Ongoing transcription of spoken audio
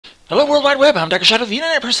Hello, World Wide Web. I'm Dr. Shado, the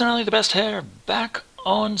internet personality, the best hair, back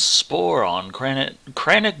on Spore on Gonna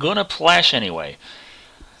Plash anyway.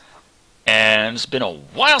 And it's been a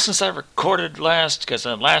while since I recorded last, because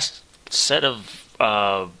the last set of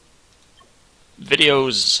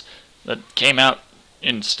videos that came out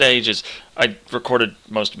in stages, I recorded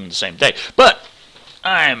most of them the same day. But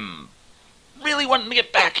I'm really wanting to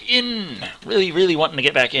get back in, really wanting to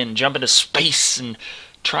get back in, jump into space and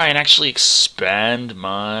try and actually expand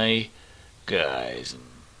my guys and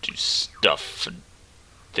do stuff and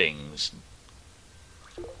things.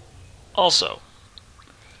 Also,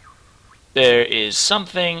 there is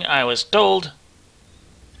something I was told.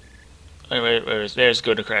 There's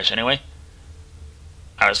Go to Crash anyway.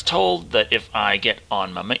 I was told that if I get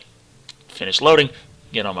on my finish loading,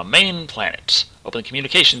 get on my main planet, open the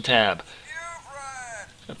communication tab.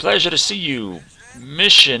 A pleasure to see you.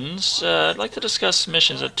 Missions. I'd like to discuss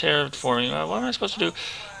missions at terraforming. What am I supposed to do?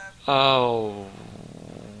 Oh,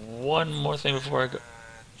 one more thing before I go.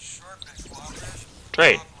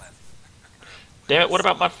 Trade. Damn it! What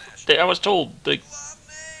about my? I was told that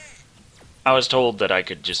I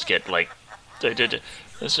could just get like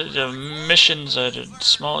this is missions,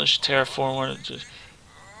 smallish terraform.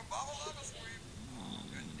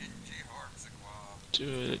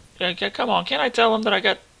 Come on! Can't I tell him that I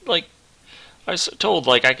got like? I was told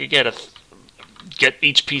like I could get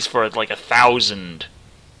each piece for like 1,000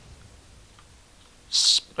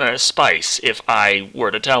 spice if I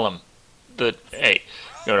were to tell him that, hey,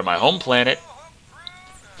 go to my home planet.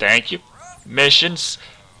 Thank you. Missions.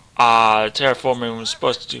 Terraforming was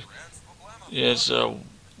supposed to do. Yes. One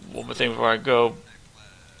more thing before I go.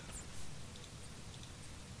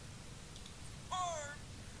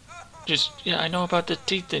 Yeah, I know about the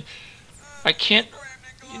teeth thing. I can't.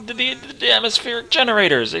 The atmospheric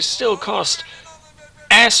generators, they still cost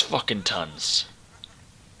ass fucking tons.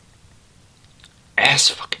 Ass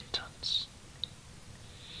fucking tons.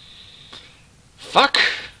 Fuck.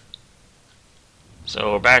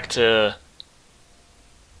 So we're back to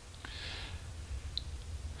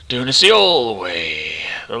doing this the old way,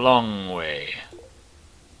 the long way.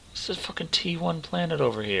 This is fucking T1 planet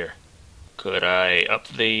over here. Could I up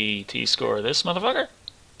the T-score of this motherfucker?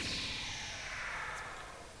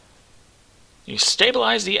 You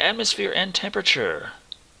stabilize the atmosphere and temperature.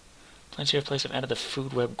 Plants here place have added the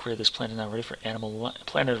food web created. This planet is now ready for animal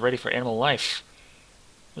life.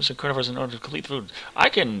 This is carnivores in order to complete food. I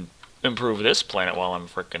can improve this planet while I'm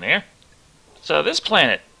frickin' here. So this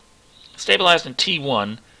planet, stabilized in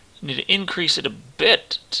T1, you need to increase it a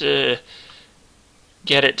bit to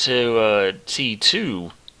get it to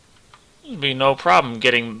T2. There'd be no problem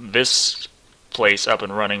getting this place up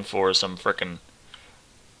and running for some frickin'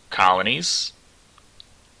 colonies.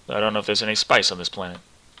 I don't know if there's any spice on this planet.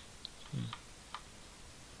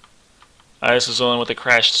 This is the one with the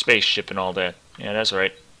crashed spaceship and all that. Yeah, that's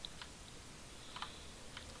right.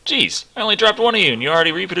 Jeez, I only dropped one of you and you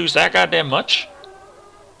already reproduced that goddamn much?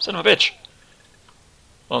 Son of a bitch.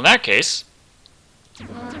 Well, in that case...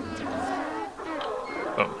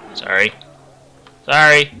 Oh, sorry.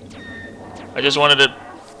 Sorry. I just wanted to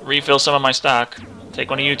refill some of my stock. Take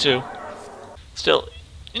one of you too. Still,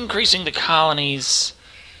 increasing the colonies...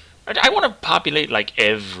 I want to populate like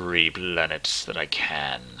every planet that I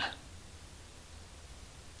can.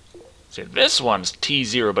 See, this one's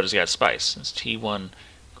T0, but it's got spice. It's T1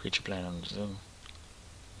 creature planet.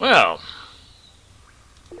 Well,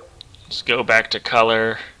 let's go back to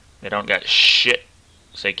color. They don't got shit,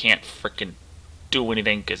 so they can't frickin' do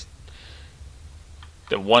anything because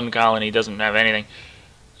the one colony doesn't have anything.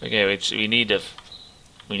 Okay, we need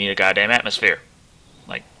a goddamn atmosphere,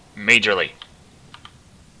 like majorly.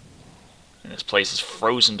 And this place is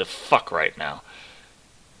frozen to fuck right now.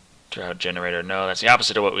 Drought generator, no, that's the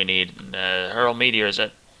opposite of what we need. Hurl meteors,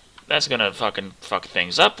 that's gonna fucking fuck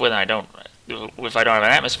things up when if I don't have an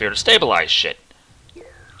atmosphere to stabilize shit.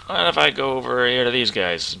 What if I go over here to these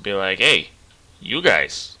guys and be like, hey, you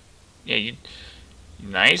guys, yeah, you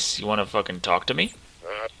nice, you wanna fucking talk to me?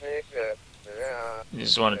 You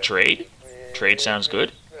just wanna trade? Trade sounds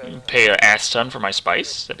good. You can pay an ass ton for my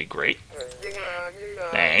spice, that'd be great.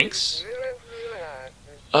 Thanks.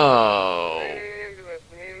 Oh,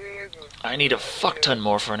 I need a fuck ton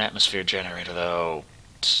more for an atmosphere generator, though.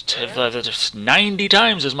 Just 90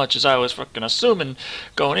 times as much as I was fucking assuming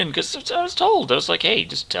going in, because I was told. I was like, hey,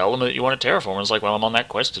 just tell them that you want to terraform. I was like, well, I'm on that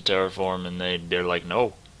quest to terraform, and they're like,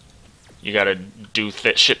 no. You gotta do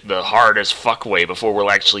shit the hardest fuck way before we'll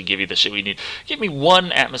actually give you the shit we need. Give me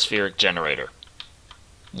one atmospheric generator.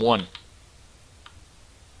 One.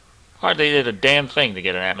 Hardly did a damn thing to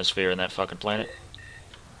get an atmosphere in that fucking planet.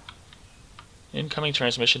 Incoming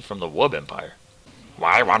transmission from the Wub Empire.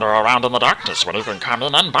 Why wander around in the darkness when you can come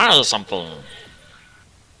in and buy something?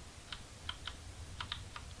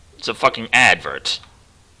 It's a fucking advert.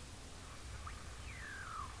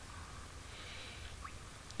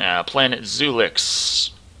 Planet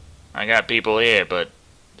Zulix. I got people here, but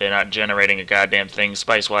they're not generating a goddamn thing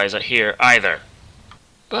spice-wise here either.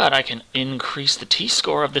 But I can increase the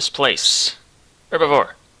T-score of this place.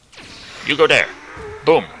 Herbivore. You go there.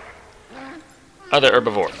 Boom. Other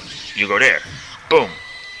herbivore. You go there. Boom.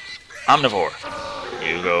 Omnivore.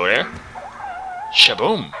 You go there.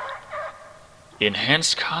 Shaboom.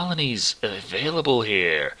 Enhanced colonies available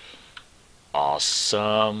here.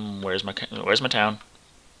 Awesome. Where's my town?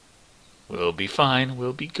 We'll be fine.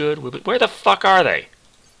 We'll be good. Where the fuck are they?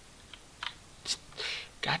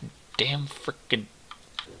 Goddamn frickin'.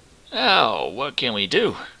 Oh, what can we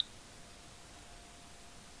do?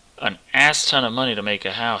 An ass ton of money to make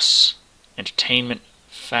a house. Entertainment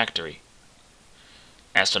factory.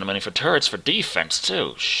 Ass ton of money for turrets for defense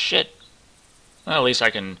too. Shit. Well, at least I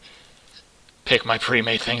can pick my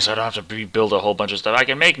pre-made things so I don't have to rebuild a whole bunch of stuff. I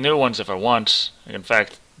can make new ones if I want. I can, in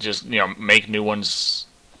fact, just, make new ones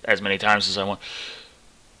as many times as I want.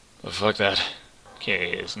 But fuck that.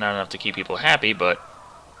 Okay, it's not enough to keep people happy, but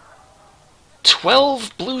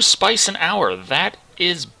 12 blue spice an hour. That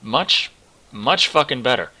is much, much fucking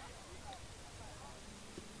better.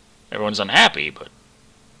 Everyone's unhappy, but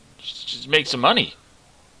just make some money.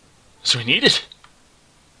 So we need it.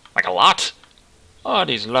 Like a lot. Oh,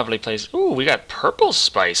 these lovely places. Ooh, we got purple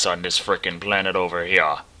spice on this frickin' planet over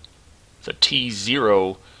here. It's a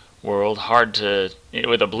T0 world, hard to...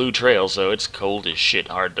 with a blue trail, so it's cold as shit,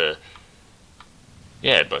 hard to...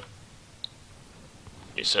 Yeah, but...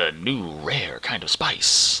 it's a new, rare kind of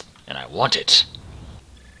spice, and I want it.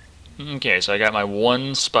 Okay, so I got my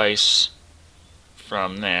one spice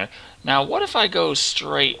from there. Now, what if I go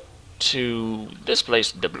straight to this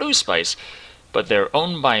place, the blue spice, but they're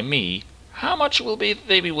owned by me? How much will they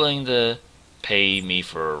be willing to pay me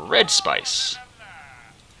for red spice?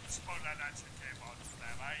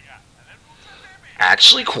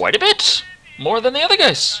 Actually, quite a bit. More than the other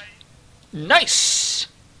guys. Nice.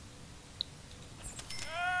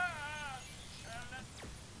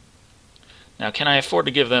 Now, can I afford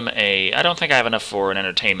to give them a... I don't think I have enough for an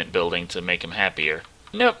entertainment building to make them happier.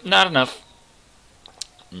 Nope, not enough.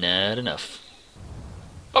 Not enough.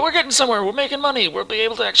 But we're getting somewhere. We're making money. We'll be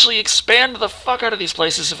able to actually expand the fuck out of these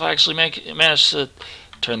places if I actually manage to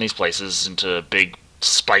turn these places into big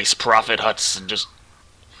spice profit huts and just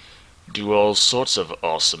do all sorts of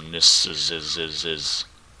awesomeness.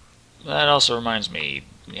 That also reminds me,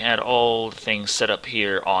 we had all the things set up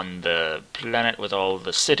here on the planet with all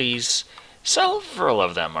the cities. Several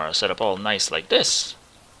of them are set up all nice like this.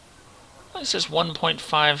 It says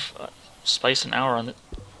 1.5 spice an hour on it.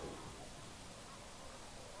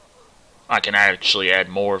 I can actually add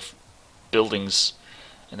more buildings,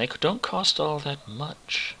 and they don't cost all that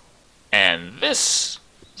much. And this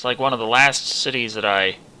is like one of the last cities that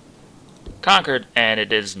I conquered, and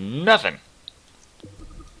it is nothing.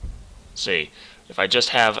 Let's see, if I just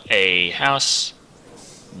have a house,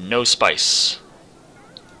 no spice.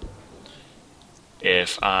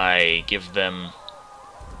 If I give them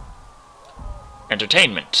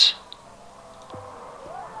entertainment,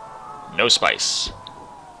 no spice.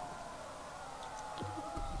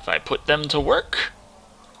 If I put them to work,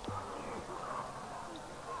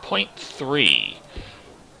 0.3.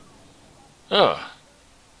 Ugh.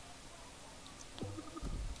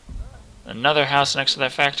 Another house next to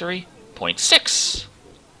that factory, 0.6.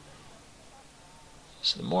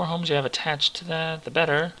 So the more homes you have attached to that, the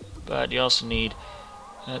better. But you also need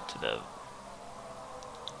that to the...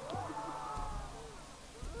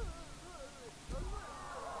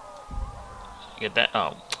 Get that?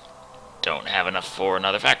 Oh. Don't have enough for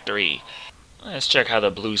another factory. Let's check how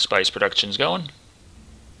the blue spice production's going.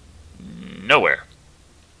 Nowhere.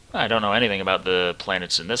 I don't know anything about the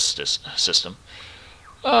planets in this system.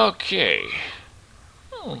 Okay.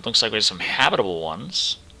 Well, looks like we have some habitable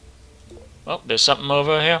ones. Oh, there's something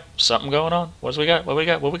over here. Something going on. What do we got? What we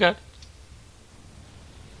got? What we got?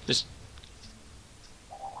 Just...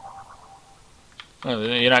 Oh,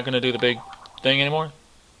 you're not going to do the big thing anymore?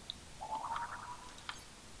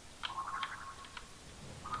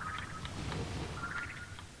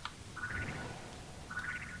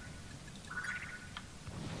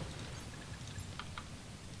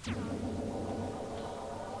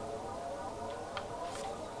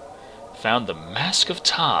 Found the Mask of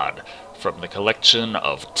Todd from the collection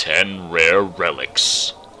of 10 rare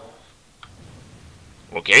relics.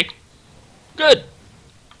 Okay. Good.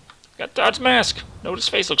 Got Todd's mask. Know what his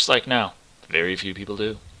face looks like now. Very few people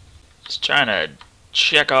do. Just trying to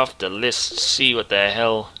check off the list, see what the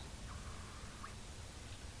hell.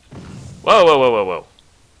 Whoa, whoa, whoa, whoa, whoa.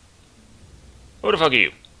 Who the fuck are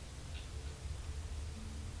you?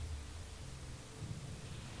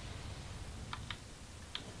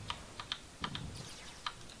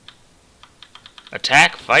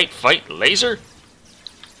 Attack, fight, laser?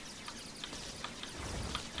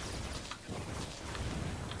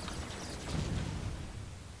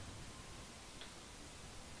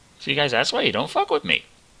 See, guys, that's why you don't fuck with me.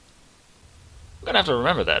 I'm gonna have to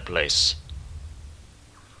remember that place.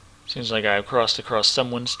 Seems like I've crossed across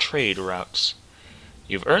someone's trade routes.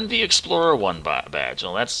 You've earned the Explorer 1 badge.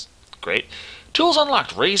 Well, that's great. Tools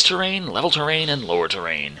unlocked. Raised terrain, level terrain, and lower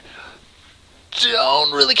terrain.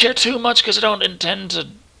 Don't really care too much because I don't intend to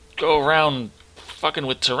go around fucking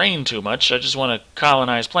with terrain too much. I just want to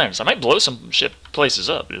colonize planets. I might blow some shit places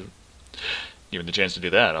up. Given the chance to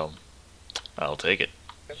do that, I'll take it.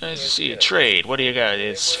 Let's see, trade. What do you got?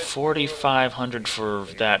 It's 4,500 for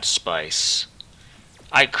that spice.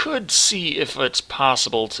 I could see if it's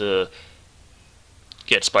possible to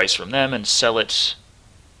get spice from them and sell it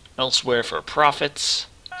elsewhere for profits.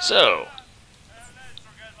 So,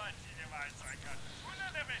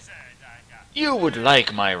 you would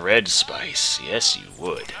like my red spice. Yes, you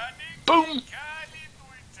would. Boom!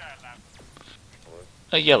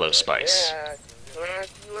 A yellow spice.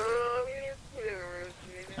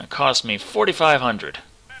 That cost me 4,500.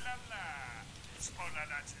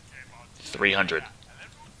 300.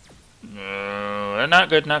 Not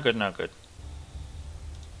good, not good, not good.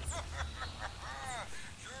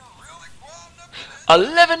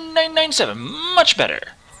 11,997. Much better.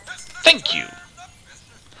 Thank you.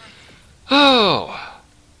 Oh.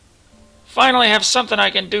 Finally have something I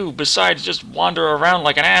can do besides just wander around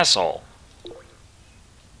like an asshole.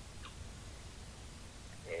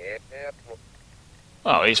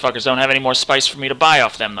 Oh, these fuckers don't have any more spice for me to buy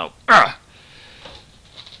off them, though. Ugh.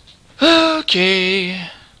 Okay.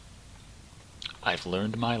 I've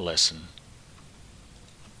learned my lesson.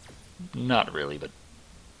 Not really, but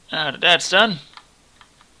that's done.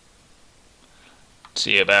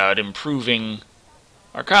 See about improving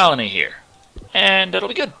our colony here. And that'll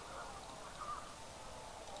be good.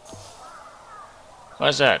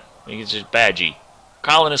 What's that? It's just badgy.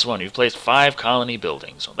 Colonist 1, you've placed 5 colony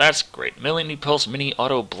buildings. Well, that's great. Milling Pulse, Mini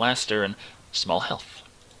Auto Blaster, and Small Health.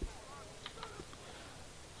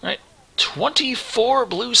 Right. 24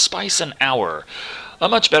 blue spice an hour. A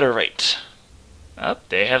much better rate. Oh,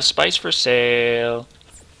 they have spice for sale.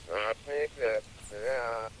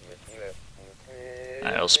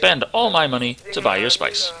 I'll spend all my money to buy your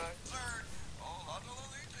spice.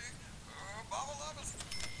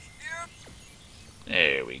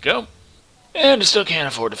 There we go. And I still can't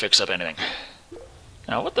afford to fix up anything.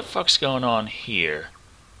 Now, what the fuck's going on here?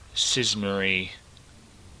 Sismory.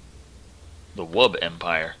 The Wub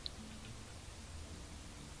Empire.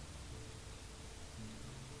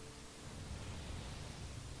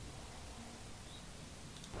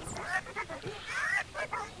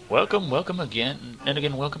 Welcome, welcome again, and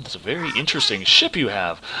again welcome. That's a very interesting ship you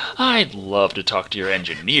have. I'd love to talk to your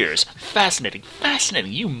engineers. Fascinating,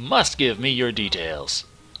 fascinating. You must give me your details.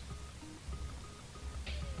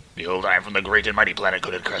 Behold, I am from the great and mighty planet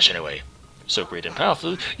Couldn't Crush anyway. So great and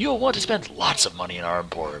powerful, you'll want to spend lots of money in our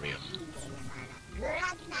emporium.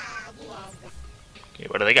 Okay,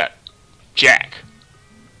 what do they got? Jack.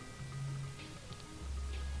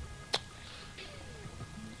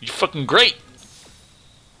 You're fucking great.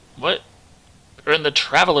 What? Earn the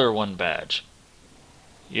Traveler 1 badge.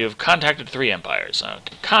 You've contacted 3 empires.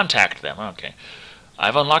 Okay. Contact them. Okay.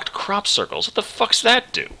 I've unlocked crop circles. What the fuck's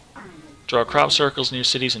that do? Draw crop circles near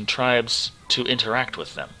cities and tribes to interact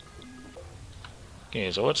with them.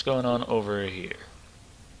 Okay, so what's going on over here?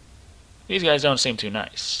 These guys don't seem too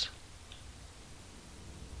nice.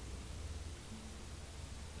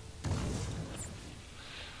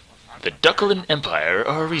 The Ducklin Empire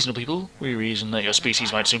are reasonable people. We reason that your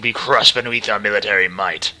species might soon be crushed beneath our military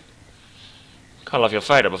might. Call off your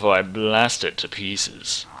fighter before I blast it to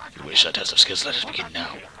pieces. If you wish our test of skills, let us begin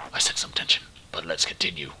now. I sense some tension, but let's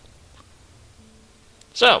continue.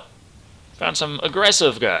 So, found some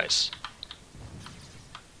aggressive guys.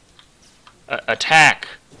 Attack.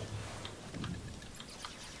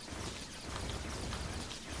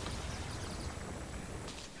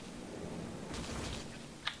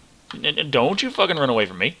 Don't you fucking run away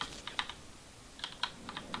from me.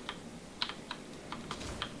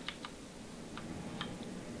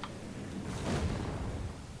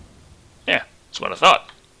 Yeah, that's what I thought.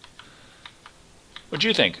 What'd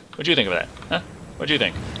you think? What'd you think of that? Huh? What'd you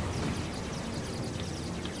think?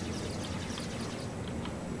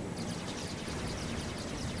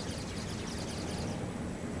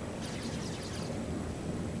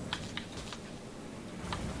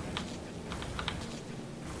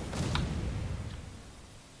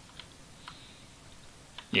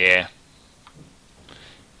 Yeah.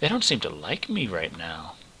 They don't seem to like me right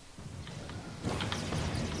now.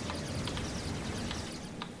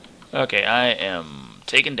 Okay, I am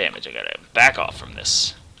taking damage. I gotta back off from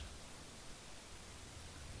this.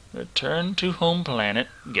 Return to home planet.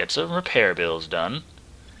 Get some repair bills done.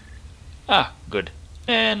 Ah, good.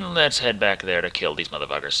 And let's head back there to kill these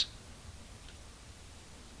motherfuckers.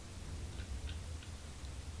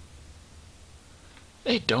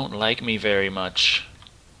 They don't like me very much.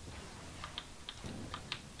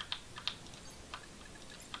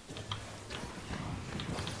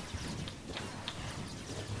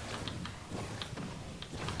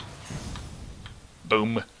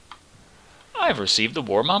 Boom. I've received the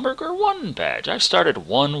Warmongers 1 badge. I've started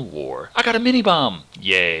 1 war. I got a mini-bomb.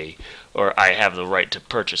 Yay. Or I have the right to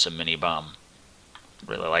purchase a mini-bomb.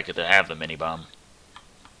 Really like it to have the mini-bomb.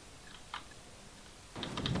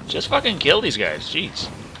 Just fucking kill these guys. Jeez.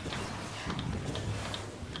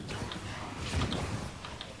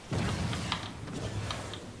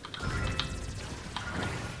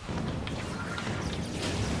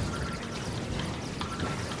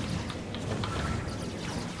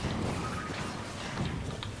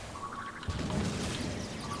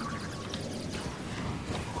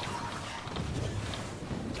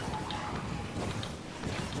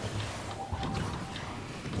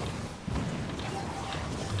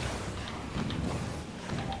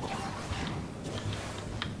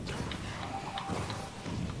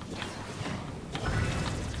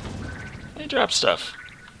 They drop stuff.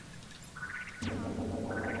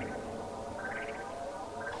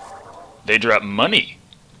 They drop money.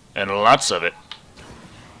 And lots of it.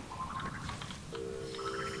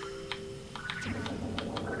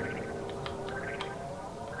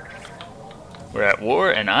 We're at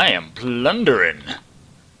war and I am plundering.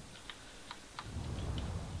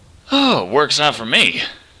 Oh, works out for me.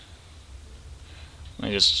 Let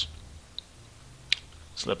me just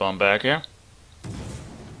slip on back here.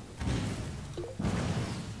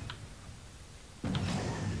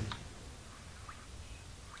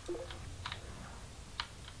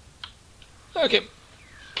 Okay.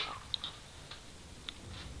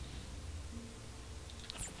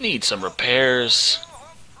 Need some repairs.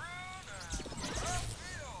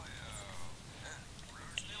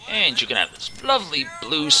 And you can have this lovely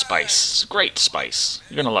blue spice. Great spice.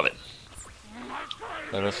 You're gonna love it.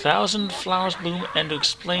 Let 1,000 flowers bloom, and to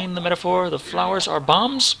explain the metaphor, the flowers are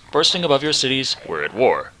bombs bursting above your cities. We're at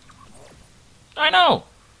war. I know!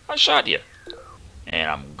 I shot you.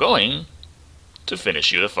 And I'm going to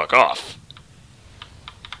finish you the fuck off.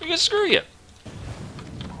 Because screw you.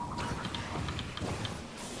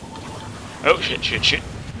 Oh, shit, shit, shit.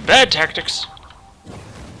 Bad tactics.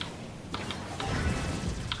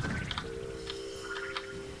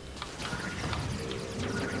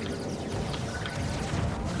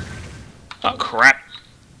 Oh, crap.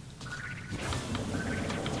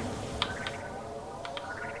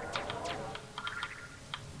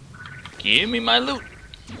 Give me my loot.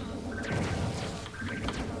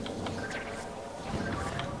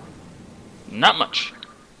 Not much.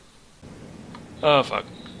 Oh, fuck.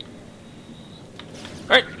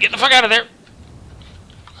 Alright, get the fuck out of there.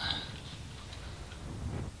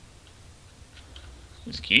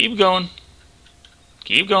 Just keep going.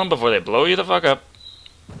 Keep going before they blow you the fuck up.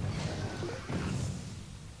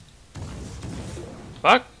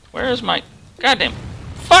 Fuck, where is my goddamn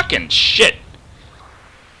fucking shit?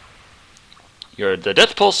 The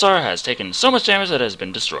death pulsar has taken so much damage that it has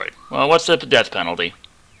been destroyed. Well, what's the death penalty?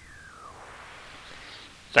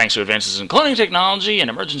 Thanks to advances in cloning technology and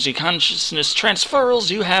emergency consciousness transferals,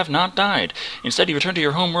 you have not died. Instead, you return to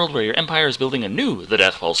your homeworld where your empire is building a new The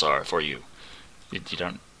Death Pulsar for you. You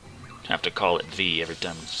don't have to call it V every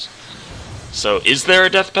time. So, is there a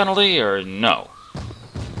death penalty, or no?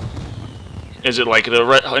 Is it like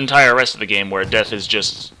the entire rest of the game where death is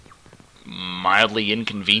just mildly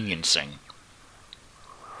inconveniencing?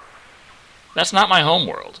 That's not my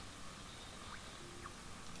homeworld.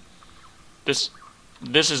 This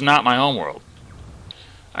is not my homeworld.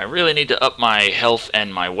 I really need to up my health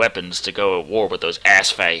and my weapons to go at war with those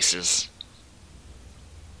ass faces.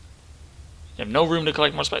 You have no room to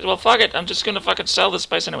collect more spice. Well, fuck it. I'm just gonna fucking sell this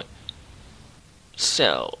spice anyway.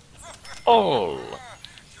 Sell. All.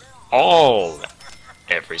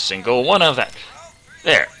 Every single one of that.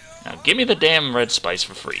 There. Now give me the damn red spice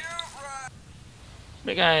for free. What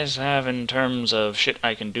do you guys have in terms of shit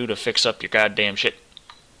I can do to fix up your goddamn shit?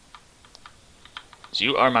 So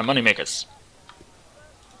you are my moneymakers.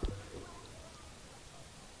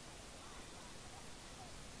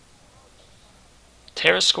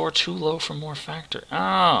 Terra score too low for more factor.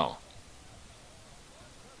 Oh.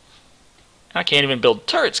 And I can't even build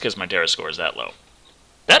turrets because my terra score is that low.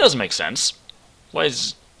 That doesn't make sense. Why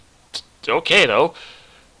is... Okay, though.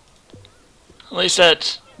 At least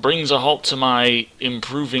that brings a halt to my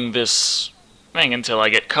improving this thing until I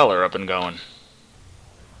get color up and going.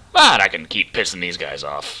 But I can keep pissing these guys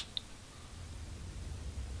off.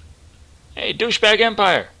 Hey, douchebag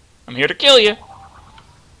Empire. I'm here to kill you.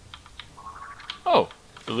 Oh,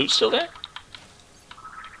 the loot's still there?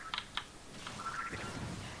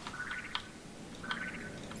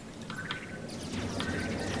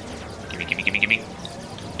 Gimme, gimme, gimme, gimme.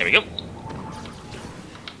 There we go.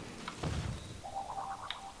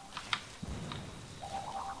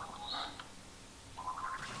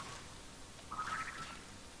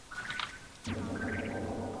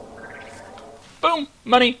 Boom!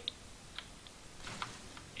 Money!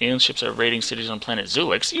 Alien ships are raiding cities on planet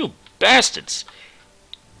Zulix. You bastards!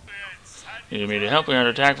 You need me to help. We are under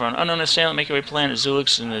attack from an unknown assailant. Make your way to planet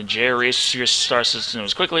Zulix in the J-Race star system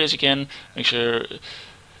as quickly as you can. Make sure,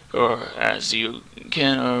 or as you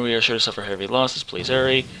can, or we are sure to suffer heavy losses. Please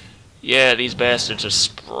hurry. Yeah, these bastards are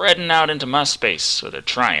spreading out into my space, so they're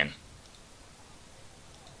trying.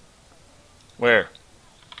 Where?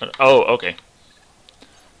 Oh, okay.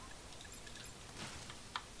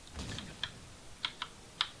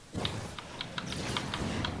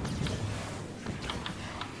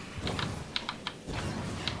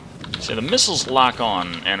 So the missiles lock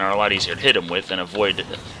on and are a lot easier to hit them with and avoid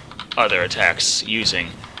other attacks using.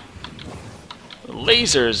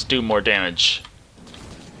 Lasers do more damage,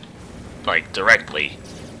 like, directly.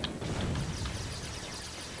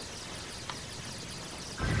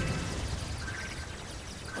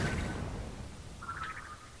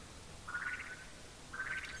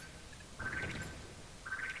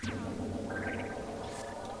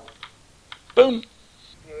 Boom!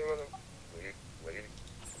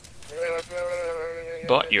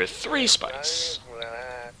 Bought your 3 spice.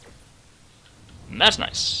 And that's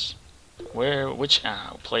nice. Which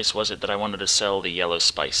place was it that I wanted to sell the yellow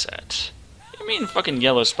spice at? You mean fucking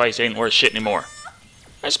yellow spice ain't worth shit anymore?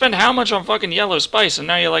 I spent how much on fucking yellow spice and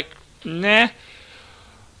now you're like, nah.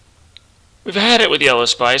 We've had it with yellow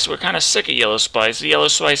spice, we're kinda sick of yellow spice, the yellow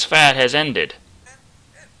spice fad has ended.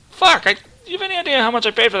 Fuck, you have any idea how much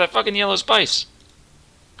I paid for that fucking yellow spice?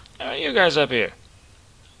 How are you guys up here?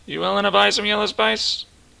 You willing to buy some yellow spice?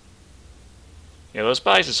 Yellow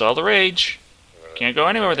spice, it's all the rage. Can't go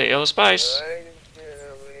anywhere with that yellow spice.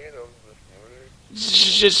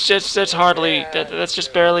 That's hardly, that's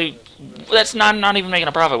just barely, that's not even making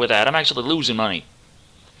a profit with that. I'm actually losing money.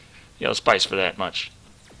 Yellow spice for that much.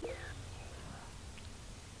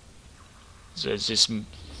 So it's just,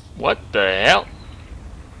 what the hell?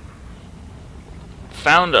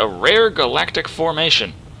 Found a rare galactic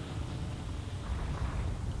formation.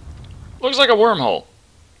 Looks like a wormhole.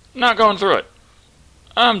 Not going through it.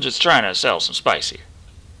 I'm just trying to sell some spice here.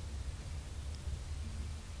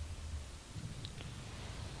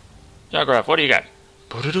 Yagraf, what do you got?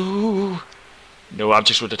 No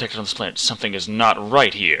objects were detected on this planet. Something is not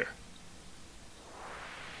right here.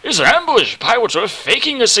 It's an ambush! Pirates are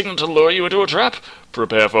faking a signal to lure you into a trap.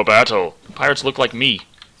 Prepare for battle. Pirates look like me.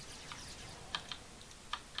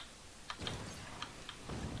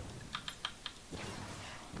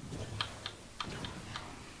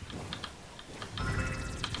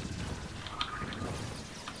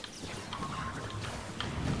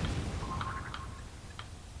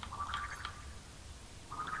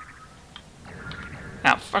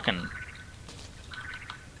 Now, fucking...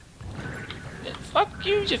 Fuck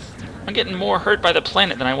you, I'm getting more hurt by the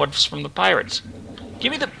planet than I was from the pirates.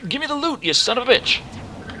 Give me the loot, you son of a bitch!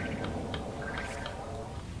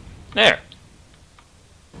 There.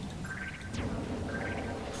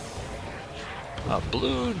 A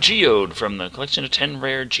blue geode from the collection of 10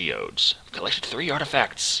 rare geodes. Collected 3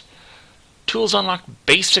 artifacts. Tools unlock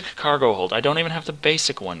basic cargo hold. I don't even have the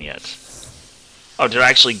basic one yet. Oh, did I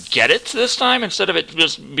actually get it this time instead of it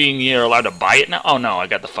just being you're allowed to buy it now? Oh no, I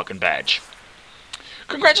got the fucking badge.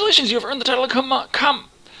 Congratulations, you have earned the title of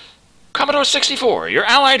Commodore 64. Your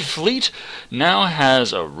allied fleet now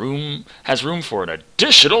has room for an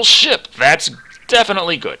additional ship. That's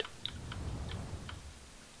definitely good.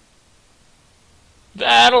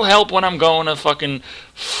 That'll help when I'm going to fucking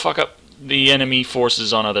fuck up the enemy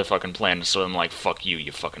forces on other fucking planets, so I'm like, fuck you,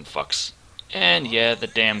 you fucking fucks. And yeah, the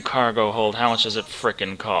damn cargo hold, how much does it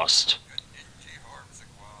frickin' cost?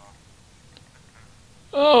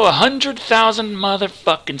 Oh, 100,000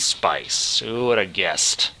 motherfucking spice. Who would have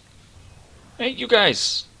guessed? Hey, you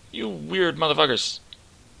guys. You weird motherfuckers.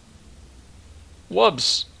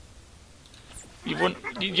 Wubs.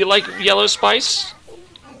 You like yellow spice?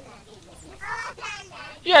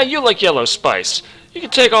 Yeah, you like yellow spice. You can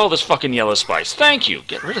take all this fucking yellow spice. Thank you.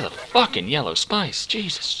 Get rid of the fucking yellow spice.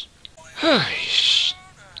 Jesus.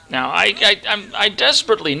 Now, I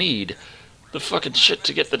desperately need the fucking shit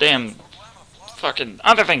to get the damn fucking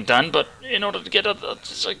other thing done, but in order to get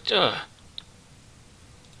it's like,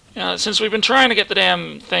 Yeah, since we've been trying to get the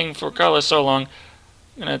damn thing for color so long,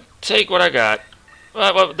 I'm gonna take what I got.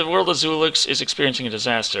 Well, the world of Zulux is experiencing a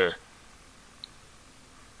disaster.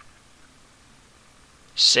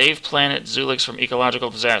 Save planet Zulux from ecological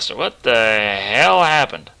disaster. What the hell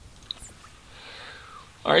happened?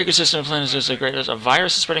 Our ecosystem planet is a great. A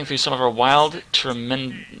virus is spreading through some of our wild,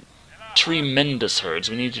 tremendous herds.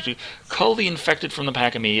 We need to cull the infected from the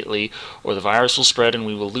pack immediately, or the virus will spread and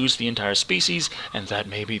we will lose the entire species, and that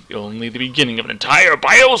may be only the beginning of an entire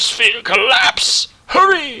biosphere collapse!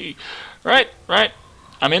 Hurry! Right.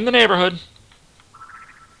 I'm in the neighborhood.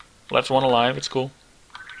 Left one alive, it's cool.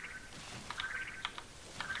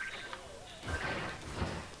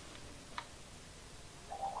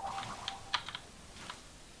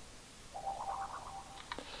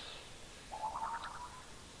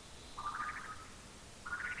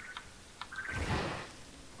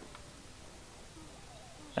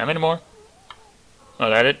 How many more? Oh,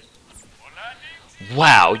 that it?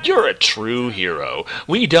 Wow, you're a true hero.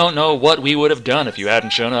 We don't know what we would have done if you hadn't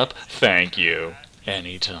shown up. Thank you.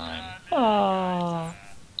 Anytime. Aww.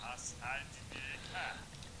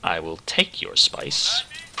 I will take your spice.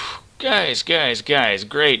 Guys,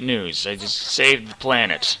 great news. I just saved the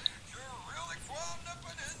planet.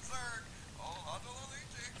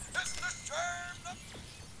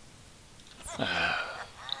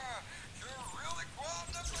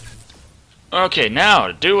 Okay, now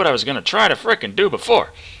to do what I was gonna try to frickin' do before.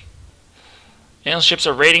 Alien ships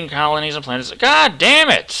are raiding colonies and planets. God damn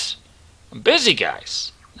it! I'm busy,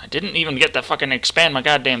 guys. I didn't even get to fucking expand my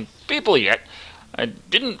goddamn people yet. I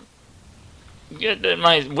didn't get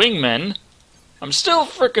my wingmen. I'm still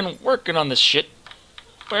frickin' working on this shit.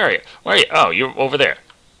 Where are you? Where are you? Oh, you're over there.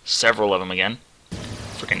 Several of them again.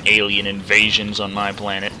 Frickin' alien invasions on my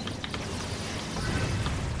planet.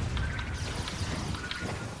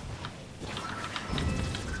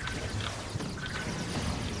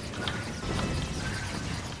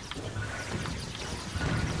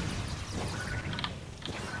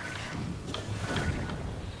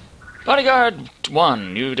 Bodyguard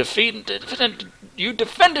 1, you defended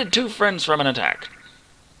 2 friends from an attack.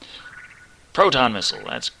 Proton missile,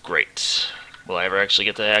 that's great. Will I ever actually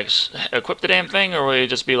get to equip the damn thing, or will you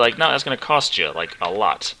just be like, no, that's going to cost you, like, a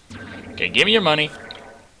lot. Okay, give me your money,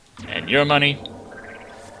 and your money.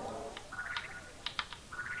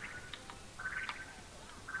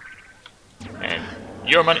 And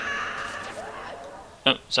your money.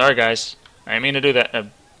 Oh, sorry, guys. I didn't mean to do that.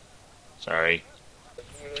 Sorry.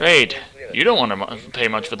 Trade. You don't want to pay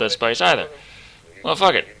much for this spice either. Well,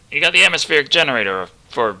 fuck it. You got the atmospheric generator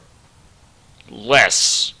for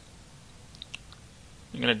less.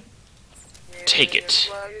 I'm gonna take it.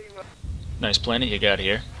 Nice planet you got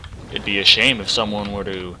here. It'd be a shame if someone were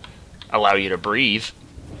to allow you to breathe.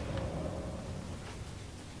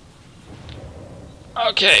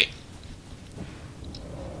 Okay.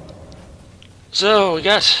 So, we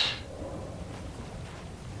got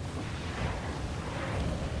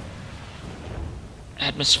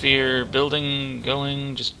atmosphere building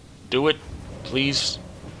going. Just do it, please,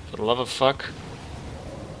 for the love of fuck.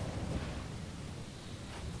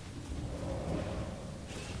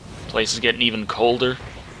 Place is getting even colder.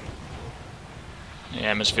 The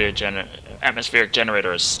atmospheric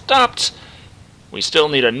generator is stopped. We still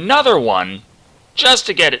need another one just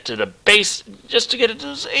to get it to the base, just to get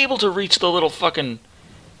it able to reach the little fucking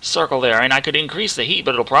circle there. And I could increase the heat,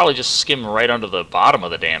 but it'll probably just skim right under the bottom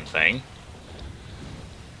of the damn thing.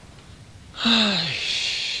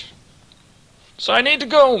 So I need to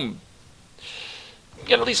go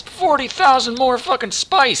get at least 40,000 more fucking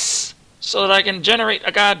spice so that I can generate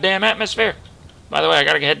a goddamn atmosphere. By the way, I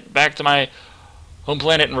gotta head back to my home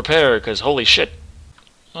planet and repair, because holy shit.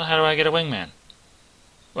 Well, how do I get a wingman?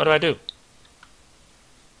 What do I do?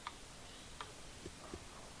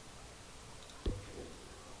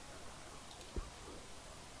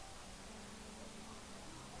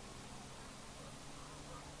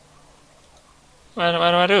 What do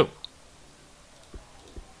I do?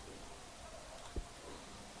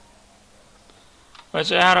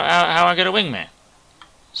 How I get a wingman?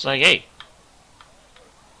 It's like, hey,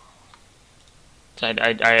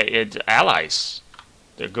 it's allies.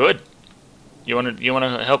 They're good. You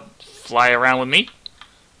wanna help fly around with me?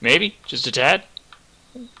 Maybe just a tad.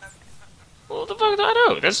 What the fuck do I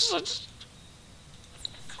do? That's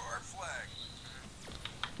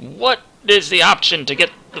what is the option to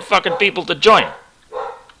get the fucking people to join.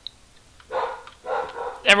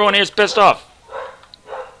 Everyone here's pissed off.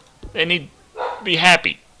 They need to be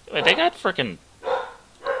happy. Wait, they got frickin'...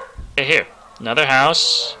 Hey, here. Another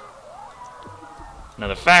house.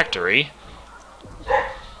 Another factory.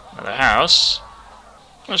 Another house.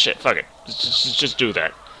 Oh shit, fuck it. Just do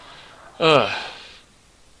that. Ugh.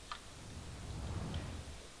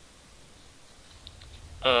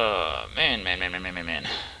 Man.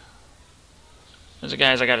 There's a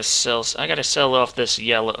guys I gotta sell off this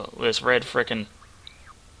red frickin'...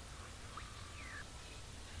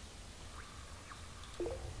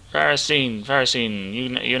 Farasine,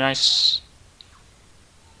 you nice?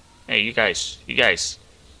 Hey, you guys.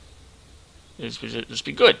 Let's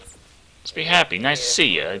be good. Let's be happy. Nice to see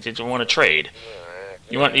you. I didn't want to trade.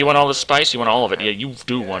 You want all the spice? You want all of it? Yeah, you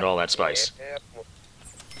do want all that spice.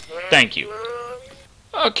 Thank you.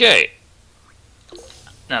 Okay.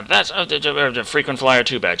 Now that's the frequent flyer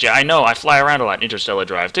 2 badge. Yeah, I know. I fly around a lot in Interstellar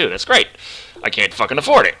Drive too. That's great. I can't fucking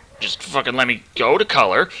afford it. Just fucking let me go to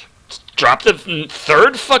color. Drop the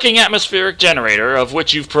third fucking atmospheric generator, of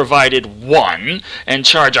which you've provided one, and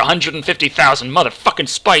charge 150,000 motherfucking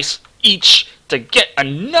spice each to get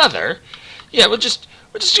another. Yeah, we're just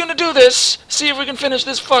gonna do this. See if we can finish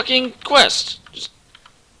this fucking quest.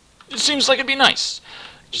 It seems like it'd be nice.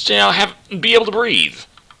 Just, you know, be able to breathe.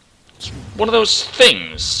 It's one of those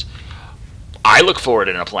things. I look for it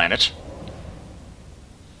in a planet.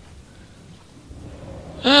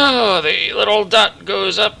 Oh, the little dot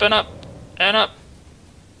goes up and up and up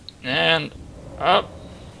and up.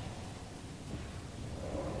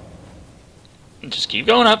 And just keep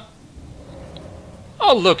going up.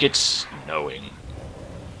 Oh, look, it's snowing.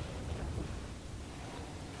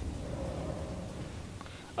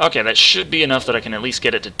 Okay, that should be enough that I can at least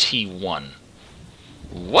get it to T1.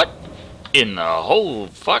 What in the whole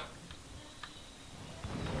fuck?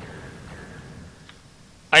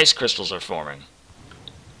 Ice crystals are forming.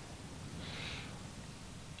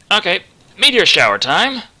 Okay, meteor shower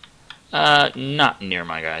time. Not near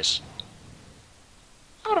my guys.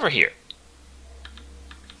 Out over here.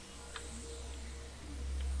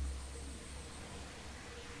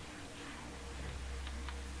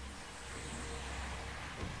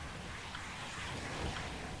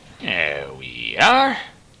 There we are.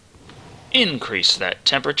 Increase that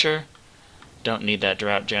temperature. Don't need that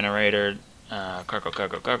drought generator.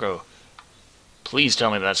 Cargo. Please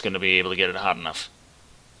tell me that's going to be able to get it hot enough.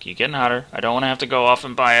 Keep getting hotter. I don't want to have to go off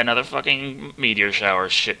and buy another fucking meteor shower.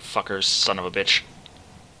 Shit fuckers, son of a bitch.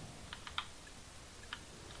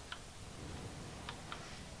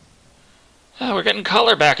 Oh, we're getting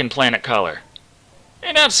color back in Planet Color.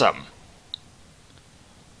 Ain't that something?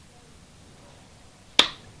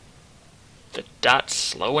 The dot's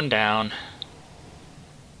slowing down.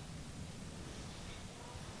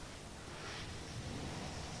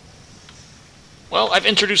 Well, I've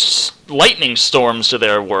introduced lightning storms to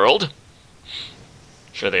their world.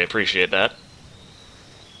 Sure they appreciate that.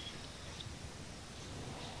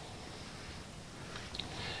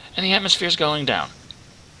 And the atmosphere's going down.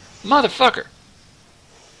 Motherfucker.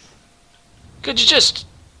 Could you just...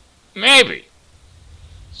 maybe...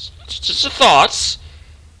 just the thoughts...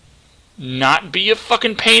 not be a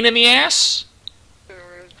fucking pain in the ass?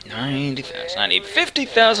 90,000. I need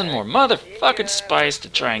 50,000 more motherfucking spice to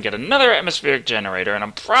try and get another atmospheric generator, and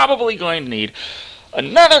I'm probably going to need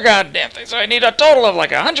another goddamn thing, so I need a total of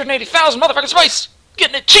like 180,000 motherfucking spice!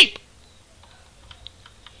 Getting it cheap!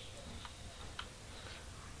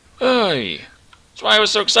 Oy. That's why I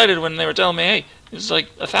was so excited when they were telling me, hey, it's like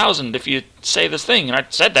 1,000 if you say this thing, and I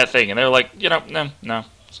said that thing, and they were like, you know, no.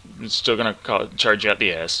 It's still gonna charge you out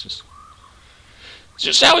the ass. It's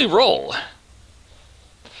just how we roll.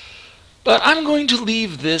 But I'm going to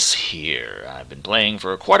leave this here. I've been playing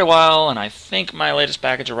for quite a while, and I think my latest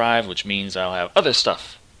package arrived, which means I'll have other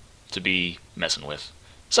stuff to be messing with.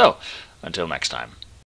 So, until next time.